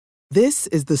This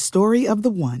is the story of the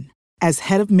one. As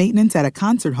head of maintenance at a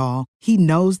concert hall, he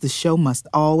knows the show must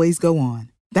always go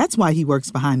on. That's why he works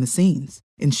behind the scenes,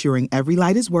 ensuring every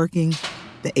light is working,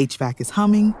 the HVAC is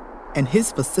humming, and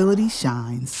his facility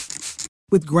shines.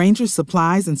 With Grainger's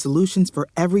supplies and solutions for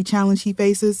every challenge he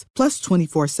faces, plus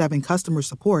 24/7 customer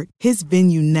support, his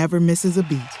venue never misses a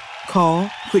beat. Call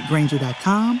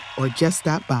quickgrainger.com or just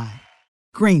stop by.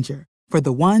 Grainger, for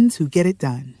the ones who get it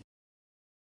done.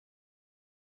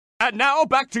 And now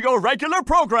back to your regular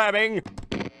programming.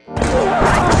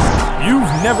 You've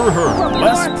never heard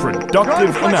less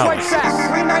productive analysis.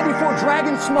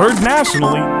 Heard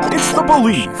nationally, it's the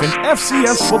Believe in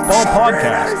FCS Football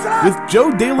podcast with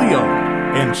Joe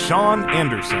DeLeon and Sean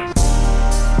Anderson.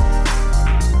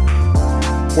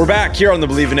 We're back here on the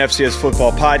Believe in FCS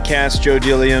Football podcast. Joe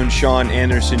DeLeon, Sean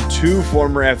Anderson, two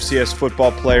former FCS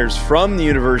football players from the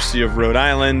University of Rhode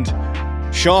Island.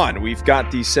 Sean, we've got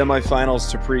the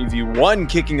semifinals to preview. One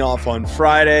kicking off on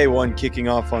Friday, one kicking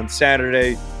off on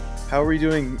Saturday. How are we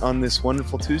doing on this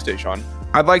wonderful Tuesday, Sean?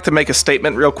 I'd like to make a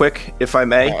statement real quick, if I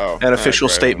may. An official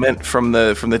statement from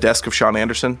the desk of Sean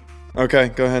Anderson.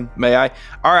 Okay, go ahead. May I?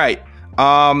 All right.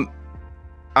 I'm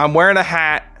wearing a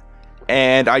hat,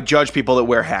 and I judge people that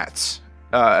wear hats.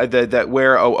 That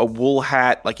wear a wool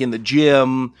hat, like in the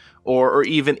gym or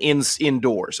even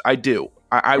indoors. I do.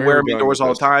 I wear them indoors all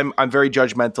the time. I'm very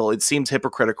judgmental. It seems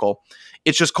hypocritical.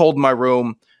 It's just cold in my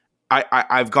room.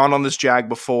 I've gone on this Jag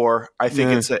before. I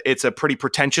think it's a pretty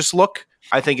pretentious look.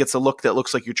 I think it's a look that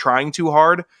looks like you're trying too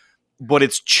hard, but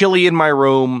it's chilly in my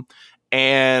room,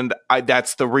 and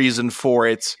that's the reason for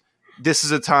it. This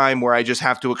is a time where I just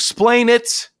have to explain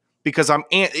it because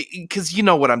because you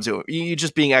know what I'm doing. You're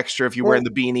just being extra if you're wearing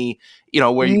the beanie,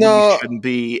 where you shouldn't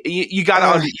be. You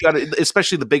gotta,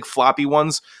 especially the big floppy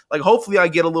ones. Like, hopefully I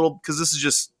get a little, because this is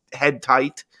just head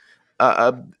tight.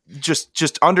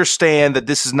 Just understand that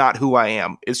this is not who I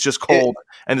am. It's just cold,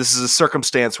 and this is a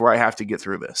circumstance where I have to get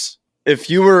through this.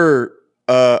 If you were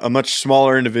a much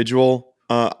smaller individual,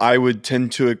 I would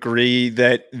tend to agree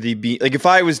that if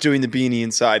I was doing the beanie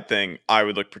inside thing, I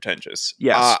would look pretentious.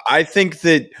 Yes. I think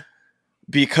that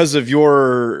because of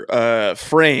your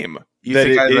frame, you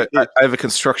think I have a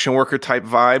construction worker type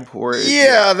vibe?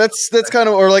 That's kind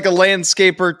of, or like a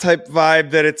landscaper type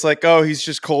vibe, that it's like, oh, he's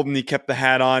just cold and he kept the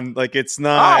hat on. Like, it's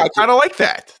not. I kind of like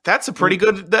that. That's a pretty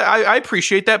good. I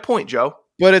appreciate that point, Joe.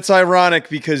 But it's ironic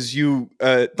because you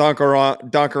donk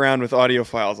around with audio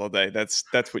files all day. That's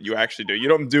what you actually do. You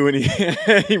don't do any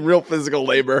real physical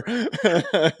labor.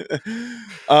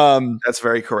 That's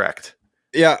very correct.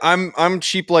 Yeah, I'm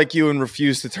cheap like you and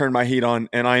refuse to turn my heat on,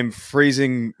 and I'm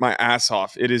freezing my ass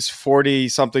off. It is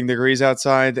 40-something degrees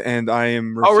outside, and I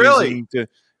am refusing to.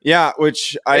 Yeah,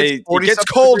 it gets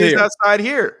cold here. Outside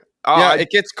here. It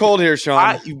gets cold here,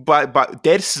 Sean. But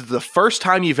this is the first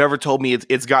time you've ever told me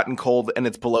it's gotten cold and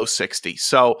it's below 60.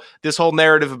 So this whole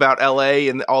narrative about LA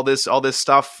and all this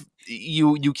stuff,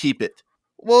 you keep it.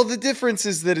 Well, the difference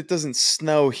is that it doesn't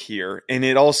snow here, and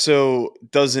it also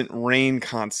doesn't rain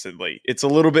constantly. It's a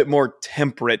little bit more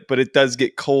temperate, but it does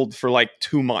get cold for like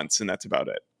 2 months, and that's about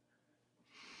it.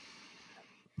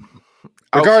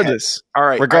 Regardless. Okay. All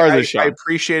right. Regardless, I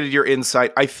appreciated your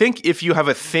insight. I think if you have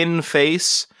a thin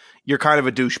face, you're kind of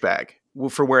a douchebag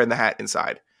for wearing the hat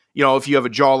inside. If you have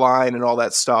a jawline and all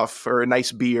that stuff, or a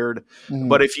nice beard. Mm.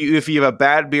 But if you have a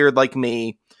bad beard like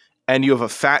me, and you have a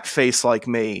fat face like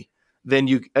me, then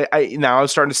now I'm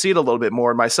starting to see it a little bit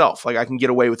more in myself. Like, I can get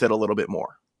away with it a little bit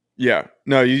more. Yeah,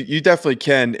 no, you definitely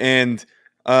can. And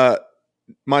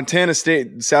Montana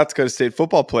State, South Dakota State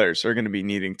football players are going to be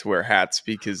needing to wear hats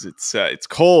because it's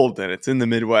cold and it's in the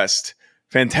Midwest.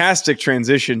 Fantastic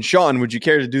transition. Sean, would you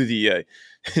care to do the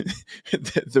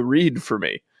the read for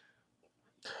me?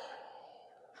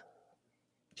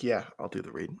 Yeah, I'll do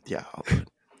the read. Yeah, I'll do it.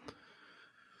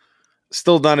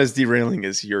 Still not as derailing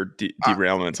as your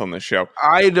derailments on the show.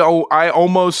 I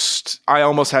almost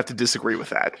have to disagree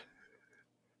with that.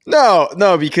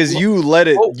 No, because you let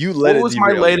it. What was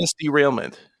my latest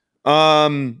derailment?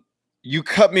 You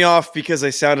cut me off because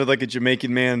I sounded like a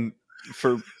Jamaican man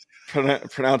for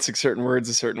pronouncing certain words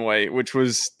a certain way, which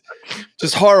was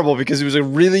just horrible because it was a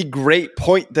really great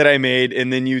point that I made,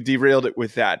 and then you derailed it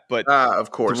with that. But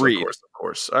of course,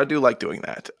 I do like doing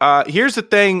that. Here's the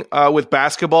thing with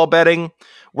basketball betting,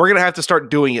 we're gonna have to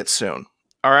start doing it soon.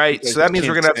 All right, so that means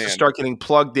we're gonna have to start getting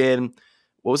plugged in.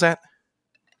 What was that?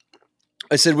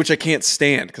 I said, which I can't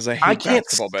stand because I can't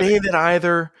basketball betting. Stand it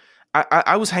either.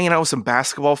 I was hanging out with some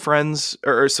basketball friends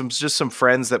or some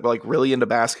friends that were like really into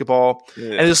basketball.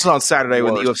 Yeah. And this was on Saturday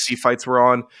when the UFC fights were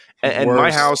on. And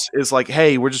my house is like,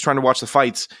 hey, we're just trying to watch the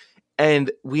fights.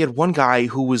 And we had one guy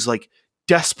who was like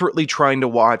desperately trying to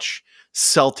watch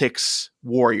Celtics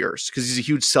Warriors because he's a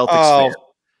huge Celtics fan.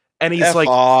 And he's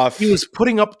he was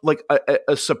putting up like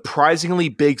a surprisingly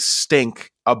big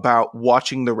stink about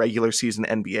watching the regular season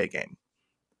NBA game.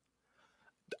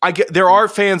 There are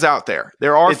fans out there.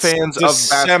 There are fans of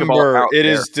basketball out there. It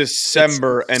is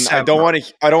December, and I don't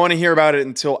want to hear about it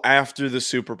until after the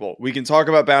Super Bowl. We can talk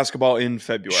about basketball in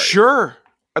February. Sure,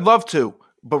 I'd love to,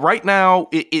 but right now,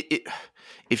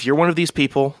 if you're one of these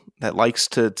people that likes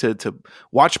to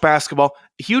watch basketball,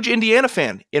 a huge Indiana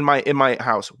fan in my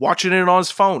house, watching it on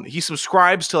his phone. He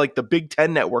subscribes to like the Big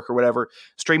Ten Network or whatever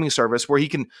streaming service where he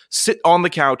can sit on the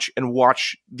couch and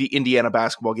watch the Indiana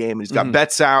basketball game. And he's got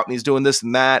bets out and he's doing this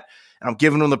and that. And I'm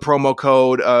giving him the promo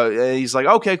code. And he's like,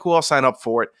 okay, cool, I'll sign up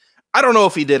for it. I don't know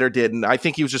if he did or didn't. I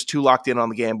think he was just too locked in on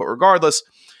the game. But regardless,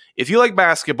 if you like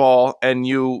basketball and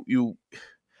you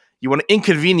want to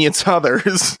inconvenience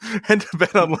others and to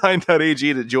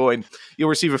betonline.ag to join, you'll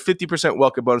receive a 50%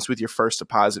 welcome bonus with your first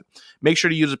deposit. Make sure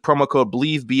to use the promo code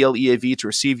BLEAV, BLEAV, to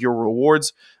receive your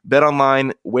rewards.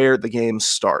 BetOnline, where the game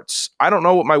starts. I don't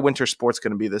know what my winter sport's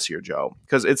going to be this year, Joe,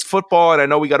 because it's football, and I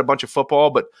know we got a bunch of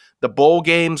football, but the bowl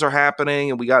games are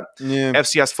happening, and we got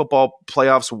FCS football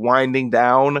playoffs winding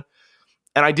down.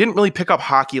 And I didn't really pick up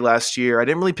hockey last year. I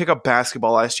didn't really pick up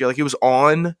basketball last year. Like, it was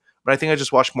on, but I think I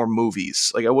just watched more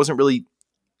movies. Like,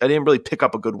 I didn't really pick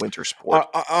up a good winter sport.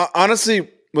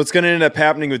 Honestly, what's going to end up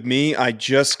happening with me, I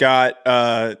just got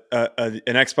an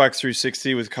Xbox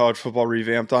 360 with college football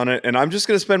revamped on it, and I'm just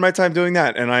going to spend my time doing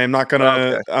that. And I'm not going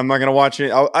to watch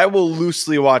it. I will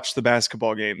loosely watch the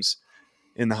basketball games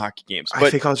in the hockey games. But I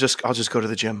think I'll just go to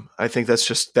the gym. I think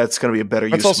that's going to be a better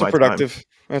use of my productive. time.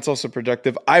 That's also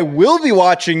productive. I will be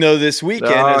watching, though, this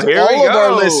weekend, as all of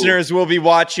our listeners will be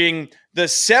watching the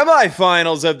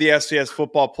semifinals of the FCS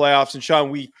football playoffs. And Sean,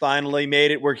 we finally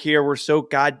made it. We're here. We're so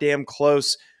goddamn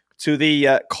close to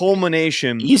the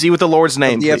culmination. Easy with the Lord's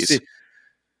name, please.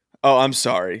 Oh, I'm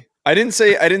sorry. I didn't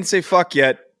say fuck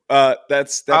yet.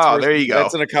 That's there you go.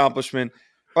 That's an accomplishment.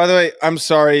 By the way, I'm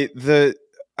sorry.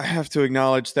 I have to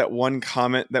acknowledge that one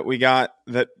comment that we got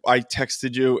that I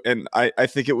texted you, and I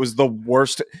think it was the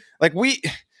worst. Like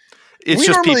it's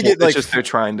just people. It's just they're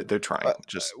trying.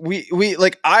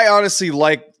 I honestly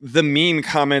like the mean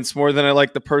comments more than I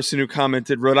like the person who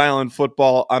commented Rhode Island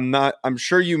football. I'm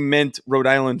sure you meant Rhode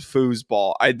Island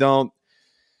foosball. I don't.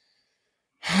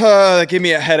 That gave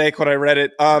me a headache when I read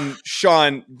it.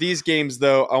 Sean, these games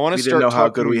though, I want to start. We didn't know how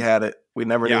good we had it. We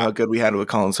never knew how good we had it with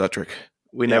Colin Sutrick.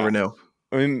 We never knew.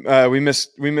 We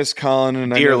miss Colin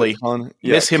and dearly.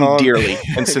 Miss him dearly.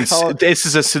 And this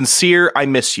is a sincere I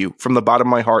miss you from the bottom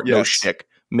of my heart. Yes. No shtick.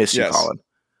 Miss you,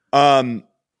 Colin.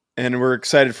 And we're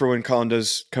excited for when Colin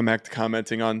does come back to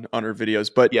commenting on our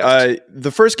videos. But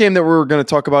the first game that we're going to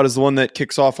talk about is the one that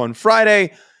kicks off on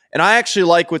Friday. And I actually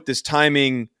like with this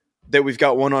timing that we've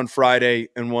got one on Friday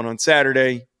and one on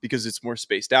Saturday because it's more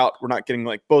spaced out. We're not getting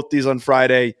like both these on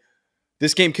Friday.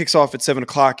 This game kicks off at 7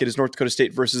 o'clock. It is North Dakota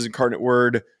State versus Incarnate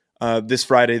Word this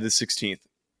Friday, the 16th.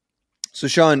 So,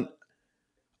 Sean,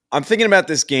 I'm thinking about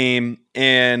this game,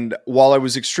 and while I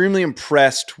was extremely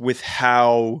impressed with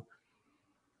how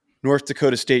North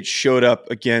Dakota State showed up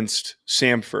against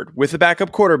Samford with a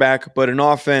backup quarterback, but an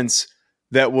offense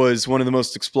that was one of the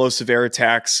most explosive air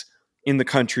attacks in the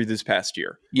country this past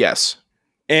year. Yes.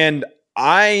 And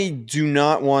I do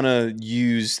not want to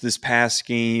use this past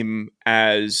game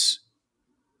as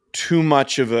too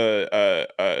much of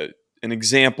an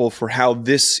example for how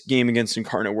this game against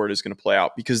Incarnate Word is going to play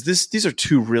out, because these are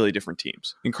two really different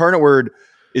teams. Incarnate Word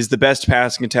is the best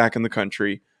passing attack in the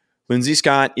country. Lindsey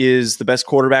Scott is the best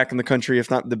quarterback in the country,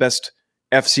 if not the best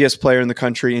FCS player in the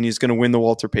country, and he's going to win the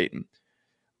Walter Payton.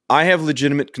 I have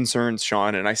legitimate concerns,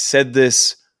 Sean, and I said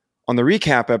this on the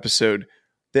recap episode,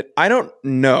 that I don't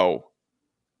know.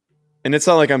 And it's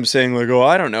not like I'm saying like, oh,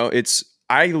 I don't know.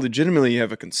 I legitimately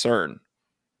have a concern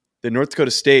that North Dakota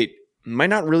State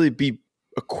might not really be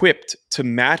equipped to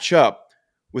match up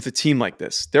with a team like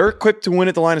this. They're equipped to win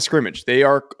at the line of scrimmage. They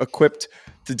are equipped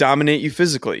to dominate you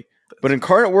physically. But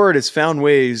Incarnate Word has found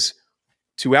ways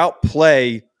to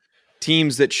outplay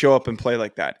teams that show up and play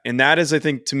like that. And that is, I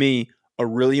think, to me, a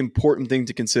really important thing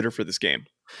to consider for this game.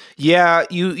 Yeah,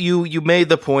 you made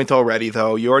the point already,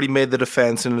 though. You already made the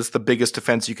defense, and it's the biggest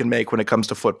defense you can make when it comes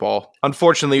to football.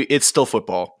 Unfortunately, it's still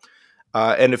football.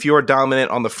 And if you are dominant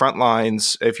on the front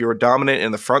lines, if you are dominant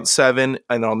in the front seven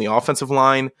and on the offensive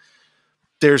line,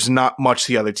 there's not much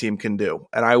the other team can do.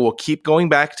 And I will keep going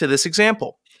back to this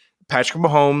example. Patrick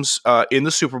Mahomes in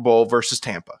the Super Bowl versus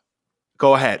Tampa.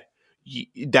 Go ahead.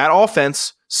 That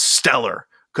offense, stellar.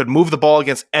 Could move the ball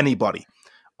against anybody.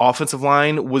 offensive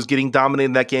line was getting dominated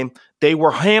in that game. They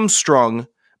were hamstrung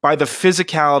by the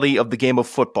physicality of the game of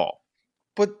football.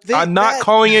 But I'm not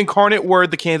calling Incarnate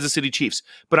Word the Kansas City Chiefs,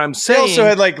 but I'm saying they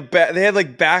also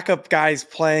had backup guys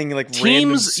playing teams,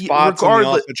 random spots on the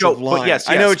offensive line. But yes,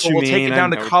 I know what you we'll mean. Take it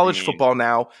down to college football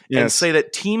now and say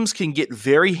that teams can get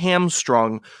very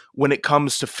hamstrung when it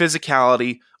comes to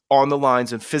physicality on the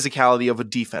lines and physicality of a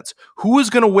defense. Who is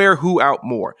going to wear who out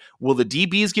more? Will the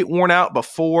DBs get worn out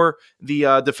before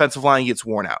the defensive line gets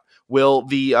worn out? Will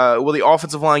the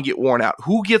offensive line get worn out?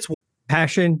 Who gets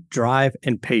Passion, drive,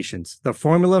 and patience. The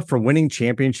formula for winning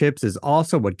championships is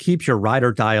also what keeps your ride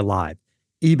or die alive.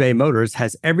 eBay Motors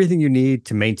has everything you need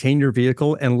to maintain your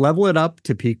vehicle and level it up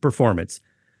to peak performance.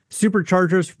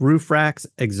 Superchargers, roof racks,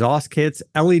 exhaust kits,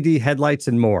 LED headlights,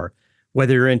 and more.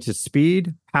 Whether you're into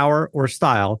speed, power, or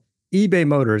style, eBay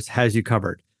Motors has you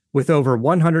covered. With over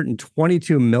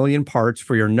 122 million parts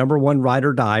for your number one ride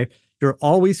or die, you'll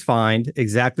always find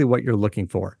exactly what you're looking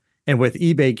for. And with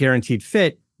eBay Guaranteed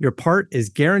Fit, your part is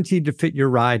guaranteed to fit your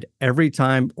ride every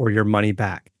time or your money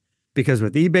back. Because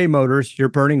with eBay Motors, you're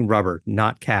burning rubber,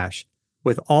 not cash.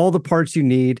 With all the parts you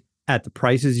need at the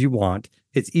prices you want,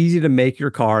 it's easy to make your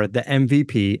car the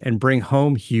MVP and bring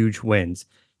home huge wins.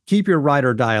 Keep your ride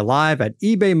or die alive at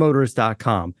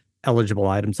ebaymotors.com. Eligible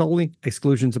items only.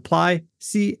 Exclusions apply.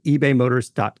 See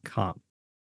ebaymotors.com.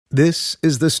 This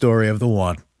is the story of the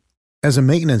one. As a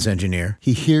maintenance engineer,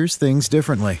 he hears things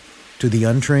differently. To the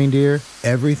untrained ear,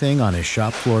 everything on his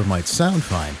shop floor might sound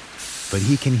fine, but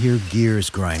he can hear gears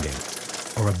grinding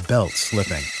or a belt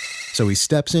slipping. So he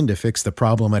steps in to fix the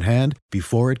problem at hand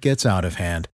before it gets out of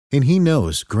hand. And he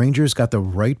knows Grainger's got the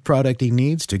right product he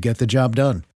needs to get the job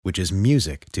done, which is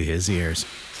music to his ears.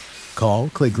 Call,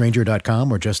 click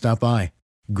Grainger.com, or just stop by.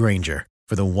 Grainger,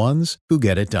 for the ones who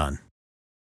get it done.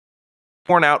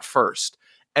 Worn out first.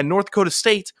 And North Dakota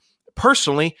State,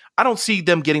 personally, I don't see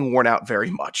them getting worn out very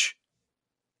much.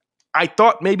 I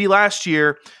thought maybe last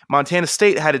year Montana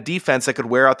State had a defense that could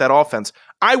wear out that offense.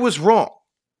 I was wrong.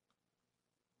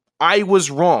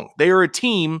 They are a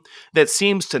team that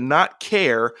seems to not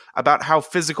care about how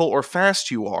physical or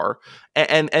fast you are.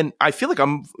 And I feel like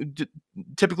I'm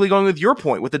typically going with your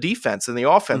point with the defense and the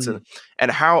offense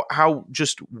and how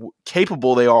just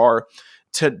capable they are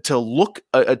to look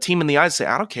a team in the eye and say,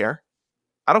 I don't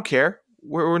care.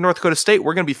 We're North Dakota State.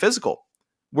 We're going to be physical.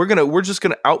 We're just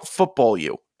going to out football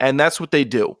you. And that's what they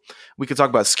do. We could talk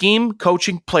about scheme,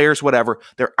 coaching, players, whatever.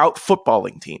 They're out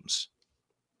footballing teams.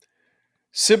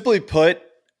 Simply put,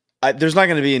 there's not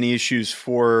going to be any issues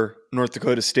for North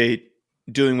Dakota State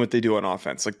doing what they do on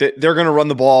offense. Like they're going to run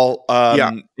the ball.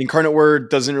 Incarnate Word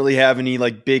doesn't really have any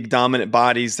like big dominant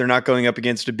bodies. They're not going up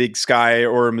against a Big Sky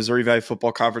or a Missouri Valley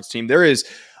Football Conference team. There is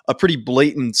a pretty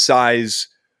blatant size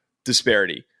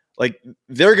disparity. Like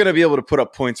they're going to be able to put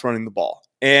up points running the ball.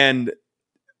 And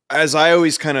as I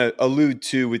always kind of allude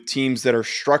to with teams that are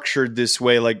structured this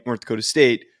way, like North Dakota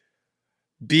State,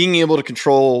 being able to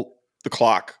control the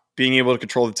clock, being able to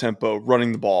control the tempo,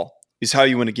 running the ball is how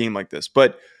you win a game like this.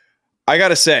 But I got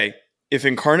to say, if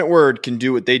Incarnate Word can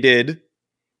do what they did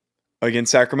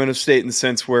against Sacramento State in the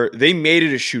sense where they made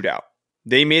it a shootout,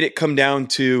 they made it come down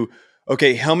to,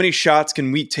 okay, how many shots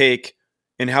can we take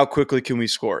and how quickly can we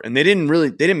score? And they didn't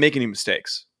make any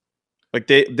mistakes. Like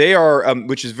they are,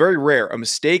 which is very rare, a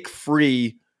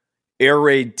mistake-free air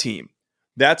raid team.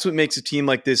 That's what makes a team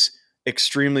like this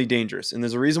extremely dangerous. And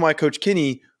there's a reason why Coach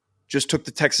Kinney just took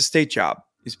the Texas State job,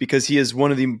 is because he is one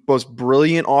of the most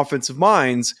brilliant offensive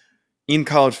minds in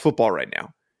college football right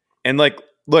now. And like,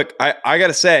 look, I got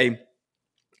to say,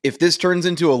 if this turns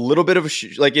into a little bit of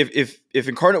if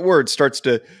Incarnate Word starts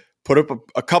to put up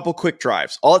a couple quick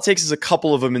drives, all it takes is a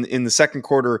couple of them in the second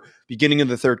quarter, beginning of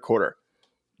the third quarter.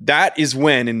 That is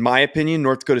when, in my opinion,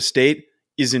 North Dakota State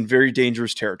is in very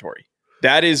dangerous territory.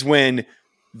 That is when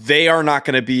they are not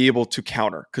going to be able to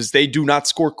counter because they do not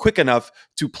score quick enough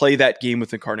to play that game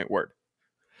with Incarnate Word.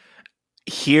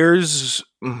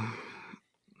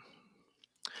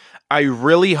 I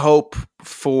really hope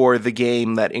for the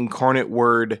game that Incarnate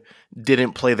Word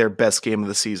didn't play their best game of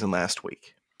the season last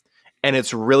week. And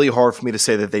it's really hard for me to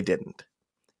say that they didn't.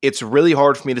 It's really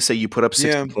hard for me to say you put up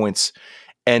 60 points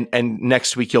and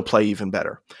next week you'll play even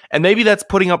better. And maybe that's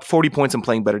putting up 40 points and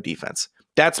playing better defense.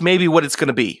 That's maybe what it's going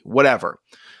to be, whatever.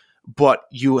 But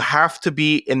you have to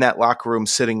be in that locker room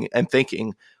sitting and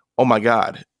thinking, oh my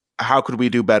God, how could we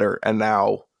do better? And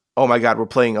now, oh my God, we're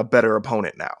playing a better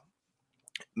opponent now.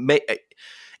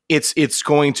 It's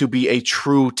going to be a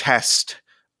true test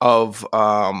of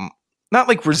not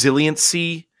like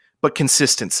resiliency, but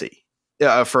consistency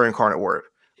for Incarnate Word.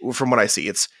 From what I see,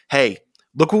 it's, hey,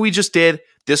 look what we just did.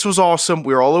 This was awesome.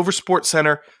 We were all over Sports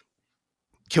Center.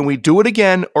 Can we do it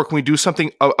again, or can we do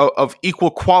something of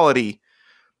equal quality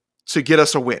to get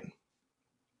us a win?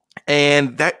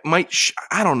 And that might,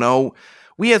 I don't know.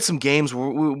 We had some games where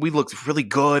we looked really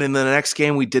good, and then the next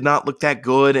game we did not look that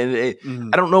good. And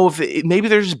I don't know if maybe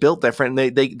they're just built different.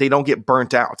 And they don't get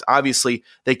burnt out. Obviously,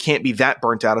 they can't be that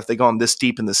burnt out if they've gone this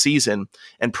deep in the season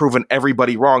and proven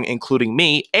everybody wrong, including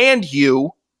me and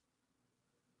you.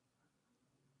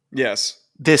 Yes,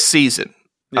 this season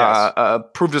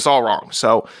proved us all wrong.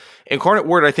 So Incarnate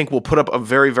Word, I think, will put up a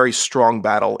very, very strong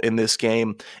battle in this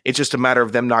game. It's just a matter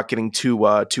of them not getting too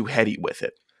heady with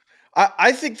it.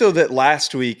 I think, though, that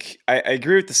last week, I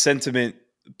agree with the sentiment,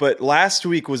 but last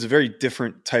week was a very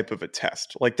different type of a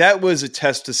test. Like, that was a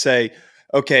test to say,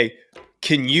 okay,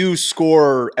 can you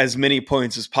score as many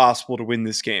points as possible to win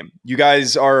this game? You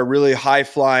guys are a really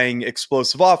high-flying,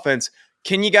 explosive offense.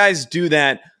 Can you guys do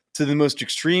that to the most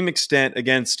extreme extent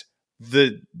against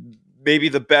maybe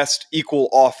the best equal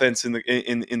offense in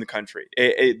the country,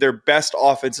 their best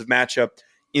offensive matchup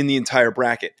in the entire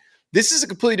bracket? This is a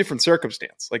completely different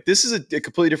circumstance. Like, this is a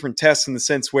completely different test in the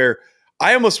sense where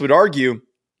I almost would argue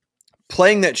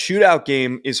playing that shootout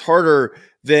game is harder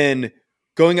than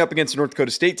going up against a North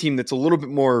Dakota State team that's a little bit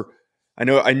more. I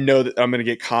know that I'm going to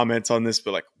get comments on this,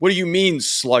 but like, what do you mean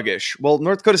sluggish? Well,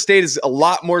 North Dakota State is a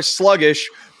lot more sluggish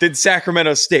than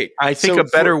Sacramento State. I think a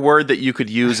better word that you could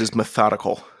use is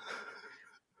methodical.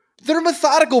 They're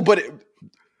methodical, but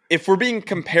if we're being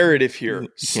comparative here,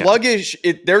 sluggish,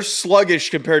 they're sluggish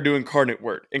compared to Incarnate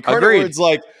Word. Incarnate Word's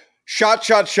like shot,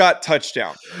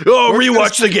 touchdown. Oh,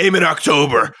 rewatch the game in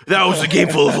October. That was a game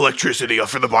full of electricity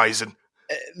for the Bison.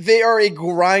 They are a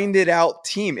grinded out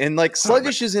team. And like,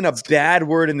 sluggish isn't a bad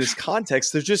word in this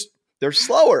context. They're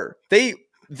slower. They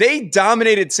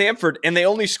dominated Samford and they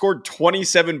only scored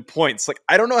 27 points. Like,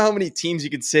 I don't know how many teams you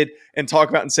could sit and talk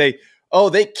about and say, oh,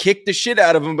 they kicked the shit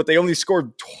out of them, but they only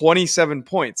scored 27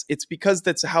 points. It's because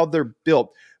that's how they're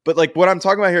built. But like, what I'm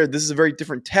talking about here, this is a very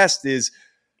different test, is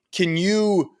can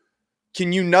you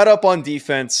nut up on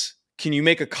defense? Can you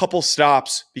make a couple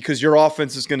stops because your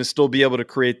offense is going to still be able to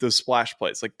create those splash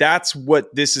plays? Like, that's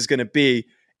what this is going to be.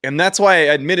 And that's why,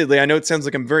 admittedly, I know it sounds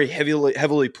like I'm very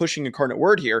heavily pushing Incarnate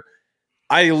Word here.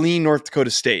 I lean North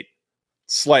Dakota State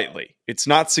slightly. It's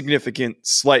not significant.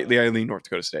 Slightly, I lean North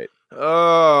Dakota State.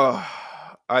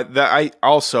 I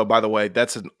also, by the way,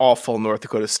 that's an awful North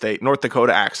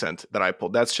Dakota accent that I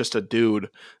pulled. That's just a dude.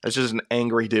 That's just an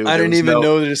angry dude. I didn't even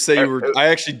know to say you were. I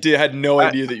actually had no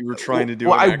idea that you were trying to do.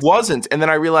 Well, I wasn't, and then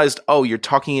I realized, oh, you're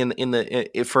talking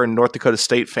for a North Dakota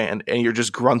State fan, and you're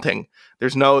just grunting.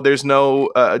 There's no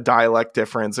dialect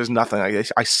difference. There's nothing.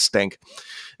 I stink.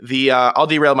 I'll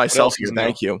derail myself here.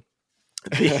 Thank you.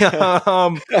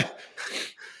 I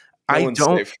don't.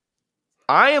 Safe.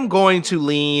 I am going to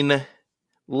lean.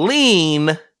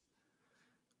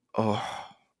 Oh,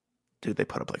 dude, they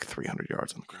put up like 300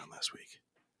 yards on the ground last week.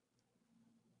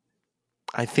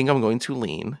 I think I'm going to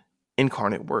lean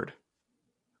Incarnate Word.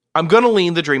 I'm going to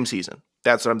lean the Dream Season.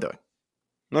 That's what I'm doing.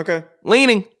 Okay.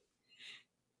 Leaning.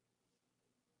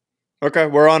 Okay,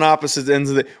 we're on opposite ends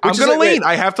of the. I'm going to lean.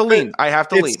 I have to lean.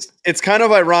 lean. It's kind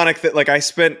of ironic that like I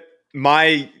spent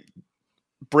my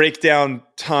breakdown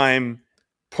time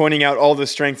pointing out all the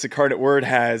strengths Incarnate Word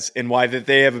has and why that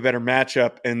they have a better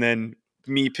matchup, and then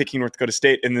me picking North Dakota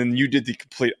State, and then you did the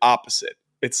complete opposite.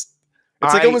 It's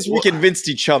like almost we convinced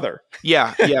each other.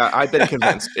 Yeah, I've been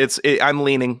convinced. I'm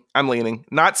leaning.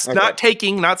 Not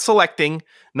taking, not selecting,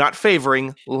 not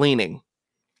favoring, leaning.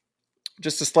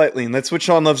 Just a slight lean. That's what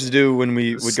Sean loves to do when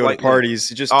we would go to parties.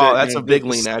 That's a big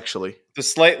lean, actually. The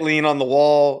slight lean on the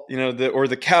wall, or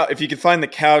the couch. If you could find the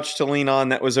couch to lean on,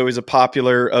 that was always a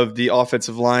popular of the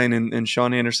offensive line and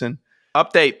Sean Anderson.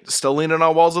 Update: still leaning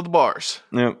on walls of the bars.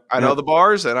 Yeah, I know the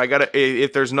bars, and I gotta.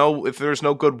 If there's no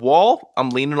good wall,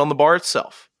 I'm leaning on the bar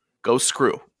itself. Go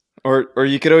screw. Or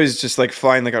you could always just like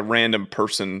find like a random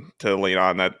person to lean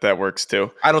on. That works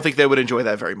too. I don't think they would enjoy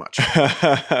that very much.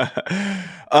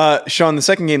 Sean, the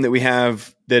second game that we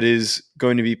have that is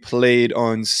going to be played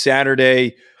on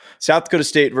Saturday, South Dakota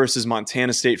State versus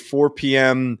Montana State, 4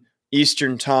 p.m.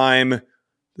 Eastern time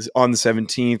on the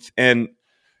 17th. And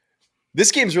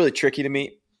this game's really tricky to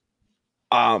me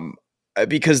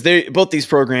because both these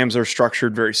programs are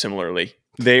structured very similarly.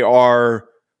 They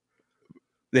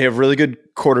have really good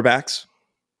quarterbacks,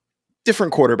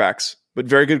 different quarterbacks, but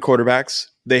very good quarterbacks.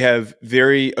 They have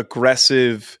very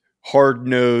aggressive,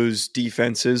 hard-nosed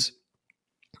defenses,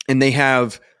 and they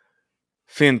have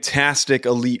fantastic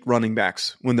elite running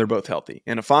backs when they're both healthy.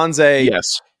 And Afonso,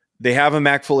 yes, they have him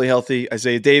back fully healthy.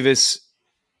 Isaiah Davis,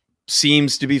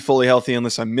 seems to be fully healthy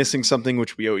unless I'm missing something,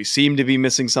 which we always seem to be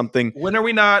missing something. When are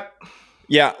we not?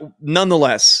 Yeah,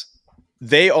 nonetheless,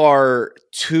 they are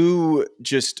two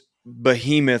just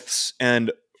behemoths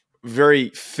and very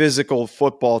physical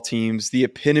football teams, the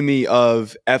epitome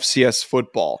of FCS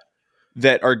football,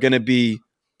 that are going to be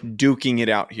duking it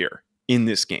out here in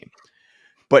this game.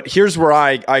 But here's where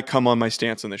I come on my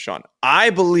stance on this, Sean. I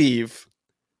believe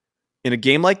in a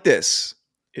game like this,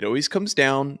 it always comes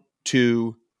down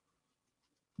to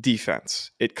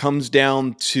defense. It comes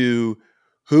down to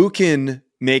who can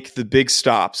make the big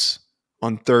stops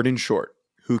on 3rd and short,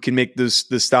 who can make the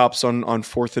stops on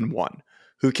 4th and 1,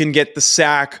 who can get the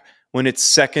sack when it's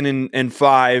 2nd and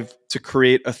 5 to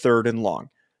create a 3rd and long.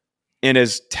 And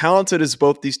as talented as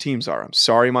both these teams are, I'm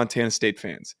sorry, Montana State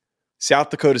fans, South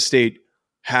Dakota State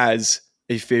has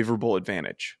a favorable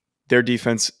advantage. Their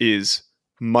defense is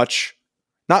much,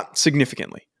 not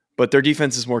significantly, but their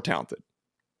defense is more talented.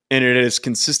 And it has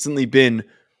consistently been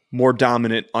more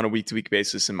dominant on a week-to-week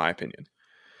basis, in my opinion.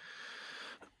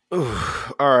 Ooh,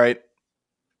 all right.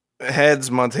 Heads,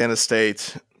 Montana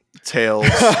State. Tails,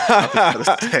 Montana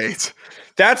State.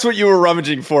 That's what you were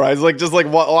rummaging for. I was like, just like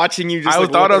watching you. Just I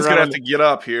like thought I was going to have to get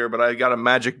up here, but I got a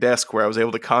magic desk where I was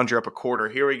able to conjure up a quarter.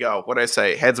 Here we go. What did I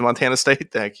say? Heads, Montana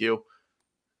State. Thank you.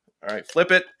 All right,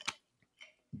 flip it.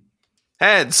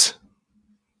 Heads.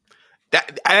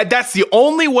 That's the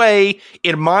only way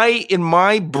in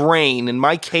my brain, in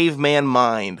my caveman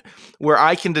mind, where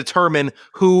I can determine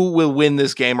who will win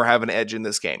this game or have an edge in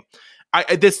this game.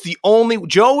 That's the only.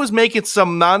 Joe is making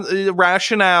some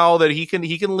rationale that he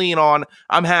can lean on.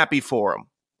 I'm happy for him.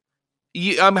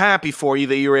 I'm happy for you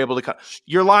that you were able to.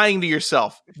 You're lying to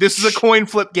yourself. This is a coin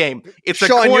flip game. It's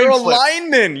Sean, a coin you're flip. a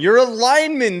lineman. You're a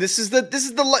lineman. This is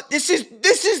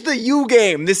the U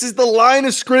game. This is the line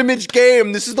of scrimmage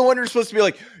game. This is the one you're supposed to be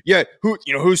like, yeah,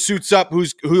 who suits up,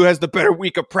 who has the better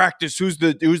week of practice, who's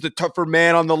the tougher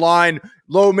man on the line,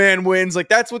 low man wins. Like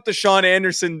that's what the Sean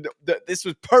Anderson. This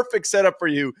was perfect setup for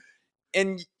you.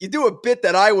 And you do a bit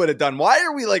that I would have done. Why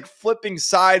are we like flipping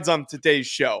sides on today's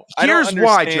show? Here's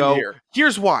why, Joe.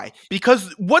 Here's why.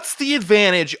 Because what's the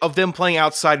advantage of them playing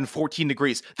outside in 14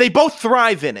 degrees? They both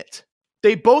thrive in it.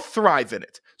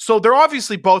 So they're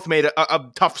obviously both made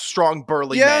a tough, strong,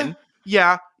 burly men.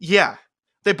 Yeah.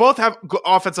 They both have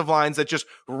offensive lines that just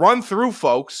run through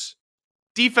folks.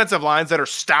 Defensive lines that are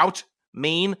stout,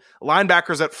 mean.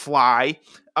 Linebackers that fly.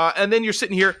 And then you're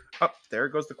sitting here. Oh, there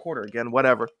goes the quarter again.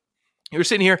 Whatever. You're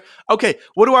sitting here, okay,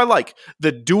 what do I like?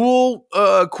 The dual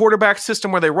quarterback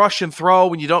system where they rush and throw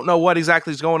when you don't know what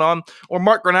exactly is going on? Or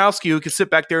Mark Gronowski, who can sit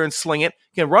back there and sling it,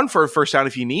 can run for a first down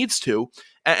if he needs to,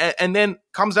 and then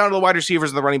comes down to the wide receivers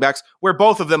and the running backs, where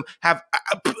both of them have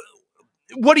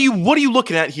what are you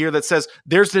looking at here that says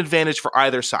there's an advantage for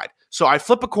either side? So I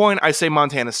flip a coin, I say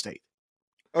Montana State.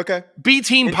 Okay.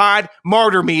 B-Team Pod,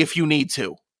 martyr me if you need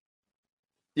to.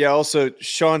 Yeah. Also,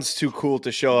 Sean's too cool to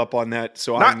show up on that,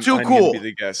 so I'm cool. Gonna be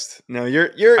the guest. No, you're.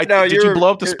 Did you blow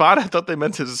up the spot? I thought they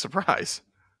meant it as a surprise.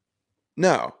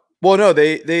 No. Well, no.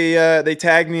 They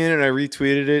tagged me in and I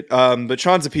retweeted it. But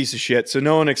Sean's a piece of shit, so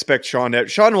no one expects Sean.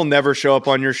 Sean will never show up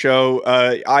on your show.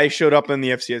 I showed up on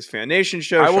the FCS Fan Nation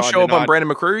show. I will show up on Brandon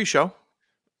McCreary's show.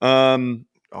 Oh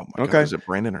my God, is it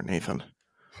Brandon or Nathan?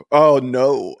 Oh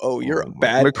no. Oh, you're a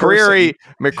bad McCreary.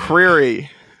 person. McCreary.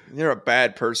 You're a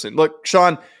bad person. Look,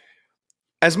 Sean,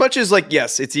 as much as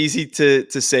yes, it's easy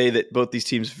to say that both these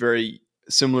teams very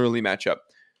similarly match up.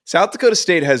 South Dakota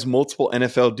State has multiple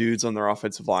NFL dudes on their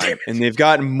offensive line, and they've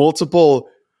got multiple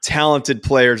talented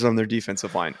players on their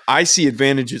defensive line. I see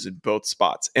advantages in both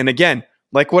spots. And again,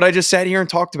 like what I just sat here and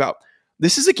talked about,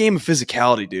 this is a game of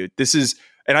physicality, dude.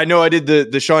 And I know I did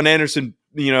the Sean Anderson,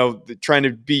 trying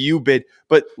to be you bid,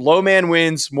 but low man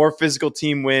wins, more physical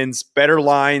team wins, better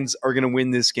lines are going to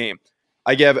win this game.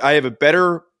 I have a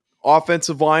better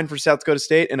offensive line for South Dakota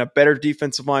State and a better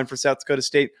defensive line for South Dakota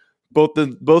State. Both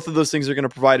of those things are going to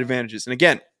provide advantages. And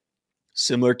again,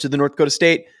 similar to the North Dakota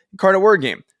State and Incarnate Word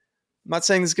game, I'm not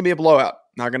saying this is going to be a blowout.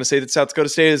 I'm not going to say that South Dakota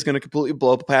State is going to completely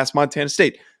blow past Montana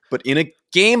State. But in a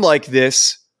game like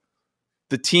this,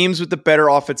 the teams with the better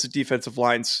offensive defensive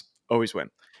lines always win.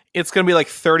 It's going to be like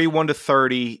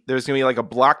 31-30. There's going to be like a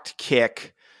blocked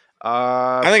kick.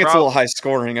 I think it's a little high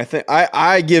scoring. I think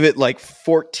I give it like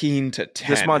 14-10.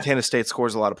 This Montana State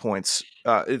scores a lot of points.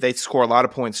 They score a lot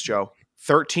of points, Joe.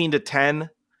 13-10.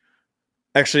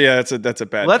 Actually, yeah, that's a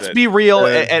bad. Let's bit. be real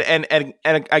and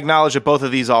acknowledge that both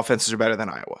of these offenses are better than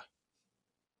Iowa.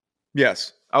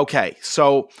 Yes, Okay,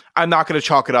 so I'm not going to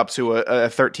chalk it up to a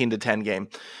 13-10 game.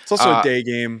 It's also a day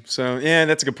game, so yeah,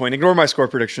 that's a good point. Ignore my score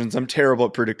predictions. I'm terrible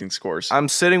at predicting scores. I'm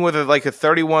sitting with a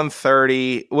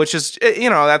 31-30, which is,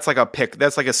 that's like a pick.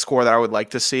 That's like a score that I would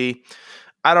like to see.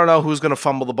 I don't know who's going to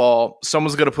fumble the ball.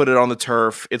 Someone's going to put it on the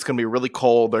turf. It's going to be really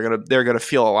cold. They're going to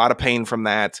feel a lot of pain from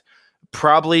that.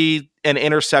 Probably an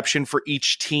interception for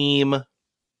each team.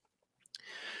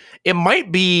 It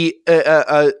might be keep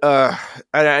it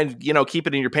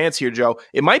in your pants here, Joe.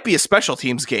 It might be a special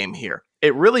teams game here.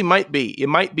 It really might be. It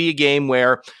might be a game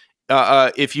where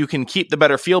if you can keep the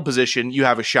better field position, you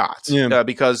have a shot. Yeah.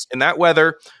 Because in that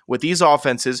weather, with these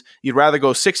offenses, you'd rather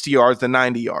go 60 yards than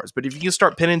 90 yards. But if you can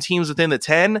start pinning teams within the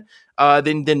 10,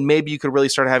 then maybe you could really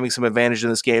start having some advantage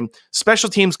in this game. Special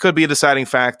teams could be a deciding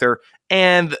factor,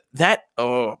 and that,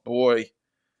 oh boy.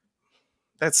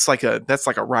 That's like a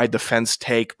ride the fence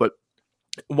take, but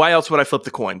why else would I flip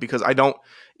the coin? Because I don't.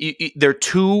 They're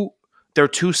too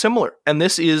similar, and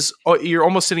this is you're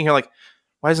almost sitting here like,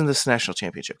 why isn't this a national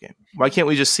championship game? Why can't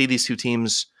we just see these two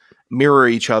teams mirror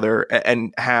each other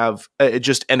and have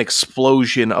just an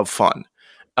explosion of fun?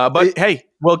 But hey,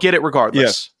 we'll get it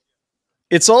regardless.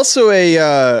 Yeah. It's also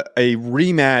a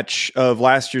rematch of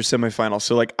last year's semifinal.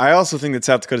 So I also think that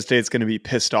South Dakota State's going to be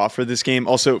pissed off for this game.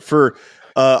 Also for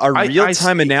our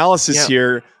real-time analysis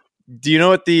here, do you know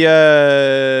what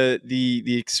the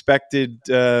expected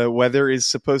weather is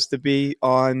supposed to be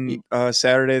on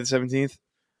Saturday the 17th?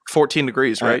 14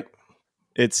 degrees, right?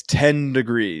 It's 10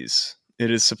 degrees.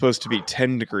 It is supposed to be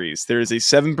 10 degrees. There is a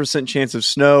 7% chance of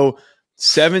snow,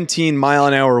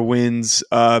 17-mile-an-hour winds.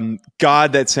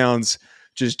 God, that sounds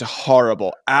just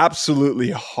horrible. Absolutely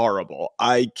horrible.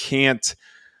 I can't.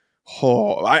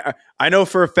 I know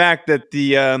for a fact that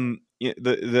the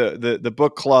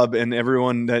book club and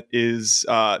everyone that is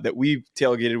that we've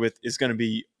tailgated with is going to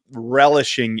be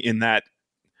relishing in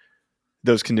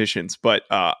those conditions, but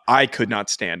I could not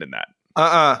stand in that.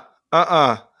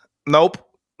 Nope.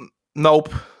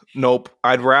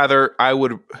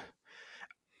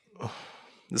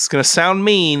 This is going to sound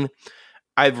mean.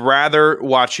 I'd rather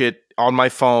watch it on my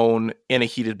phone in a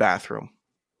heated bathroom.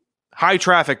 High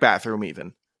traffic bathroom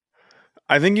even.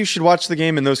 I think you should watch the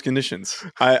game in those conditions.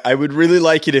 I would really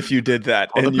like it if you did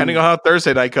that. Well, depending on how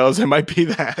Thursday night goes, it might be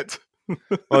that.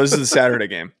 Well, this is the Saturday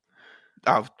game.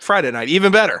 Oh, Friday night,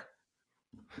 even better.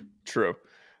 True.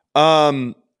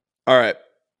 All right.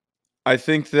 I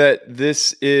think that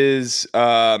this is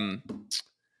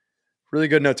really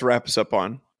good note to wrap us up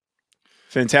on.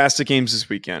 Fantastic games this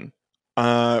weekend.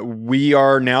 We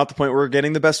are now at the point where we're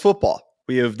getting the best football.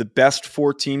 We have the best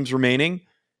 4 teams remaining,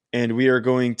 and we are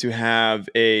going to have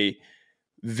a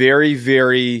very,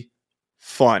 very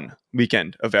fun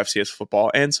weekend of FCS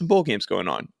football and some bowl games going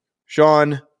on.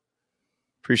 Sean,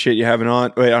 appreciate you having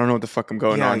on. Wait, I don't know what the fuck I'm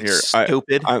going on here.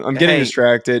 Stupid. I'm getting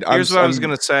distracted. Here's what I was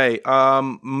going to say.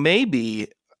 Maybe,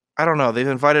 I don't know. They've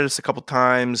invited us a couple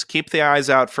times. Keep the eyes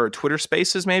out for Twitter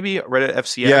Spaces, maybe Reddit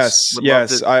FCS.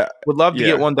 Yes. I would love to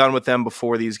get one done with them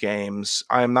before these games.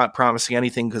 I'm not promising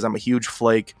anything because I'm a huge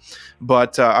flake,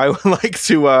 but I would like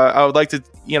to.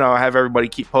 Have everybody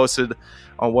keep posted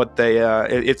on what they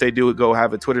if they do go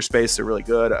have a Twitter Space. They're really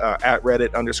good at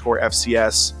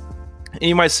Reddit_FCS. And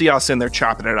you might see us in there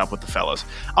chopping it up with the fellas.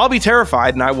 I'll be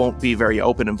terrified, and I won't be very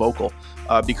open and vocal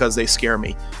because they scare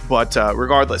me. But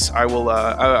regardless, I will.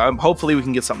 Hopefully, we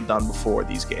can get something done before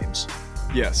these games.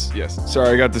 Yes. Sorry,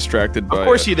 I got distracted. Of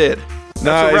course, you did.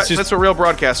 That's what real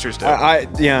broadcasters do.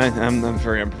 I'm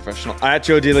very unprofessional. At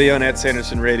Joe DeLeon, at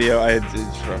Sanderson Radio.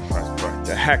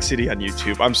 Hack City on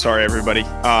YouTube. I'm sorry, everybody.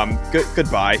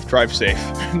 Goodbye. Drive safe.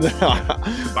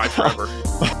 Goodbye forever.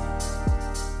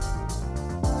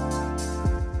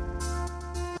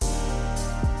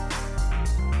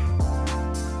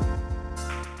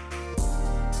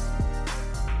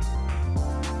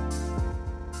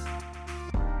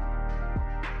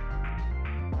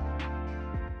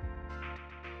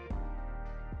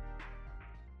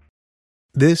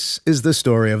 This is the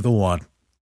story of the one.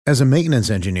 As a maintenance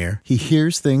engineer, he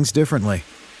hears things differently.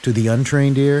 To the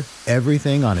untrained ear,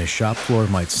 everything on his shop floor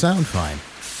might sound fine,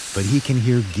 but he can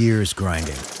hear gears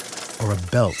grinding or a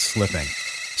belt slipping.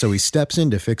 So he steps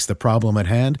in to fix the problem at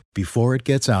hand before it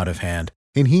gets out of hand.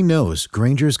 And he knows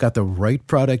Grainger's got the right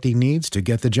product he needs to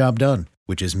get the job done,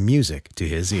 which is music to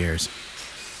his ears.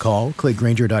 Call, click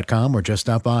Grainger.com, or just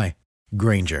stop by.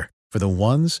 Grainger, for the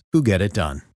ones who get it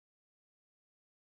done.